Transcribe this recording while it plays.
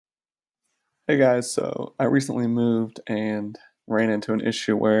Hey guys, so I recently moved and ran into an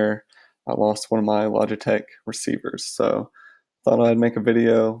issue where I lost one of my Logitech receivers. So thought I'd make a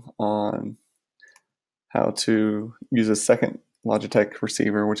video on how to use a second Logitech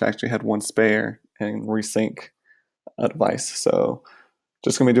receiver, which actually had one spare, and resync a device. So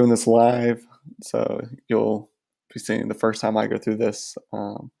just gonna be doing this live, so you'll be seeing the first time I go through this.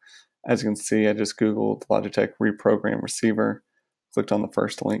 As you can see, I just Googled Logitech Reprogram receiver, clicked on the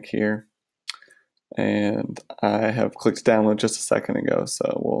first link here, and I have clicked download just a second ago,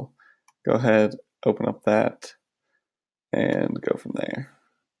 so we'll go ahead, open up that, and go from there.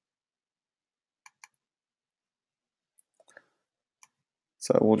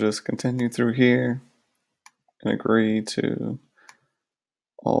 So we'll just continue through here and agree to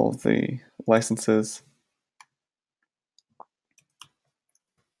all of the licenses.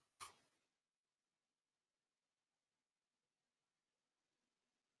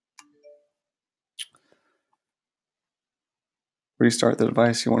 Restart the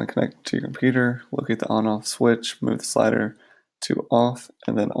device you want to connect to your computer, locate the on-off switch, move the slider to off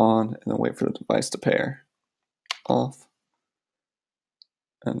and then on, and then wait for the device to pair. Off,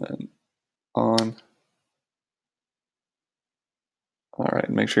 and then on. Alright,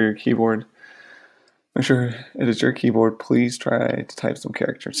 make sure it is your keyboard. Please try to type some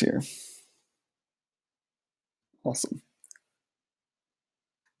characters here. Awesome.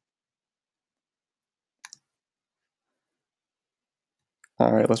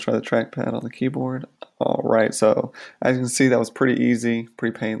 All right, let's try the trackpad on the keyboard. All right, so as you can see, that was pretty easy,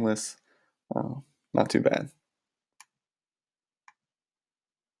 pretty painless, not too bad.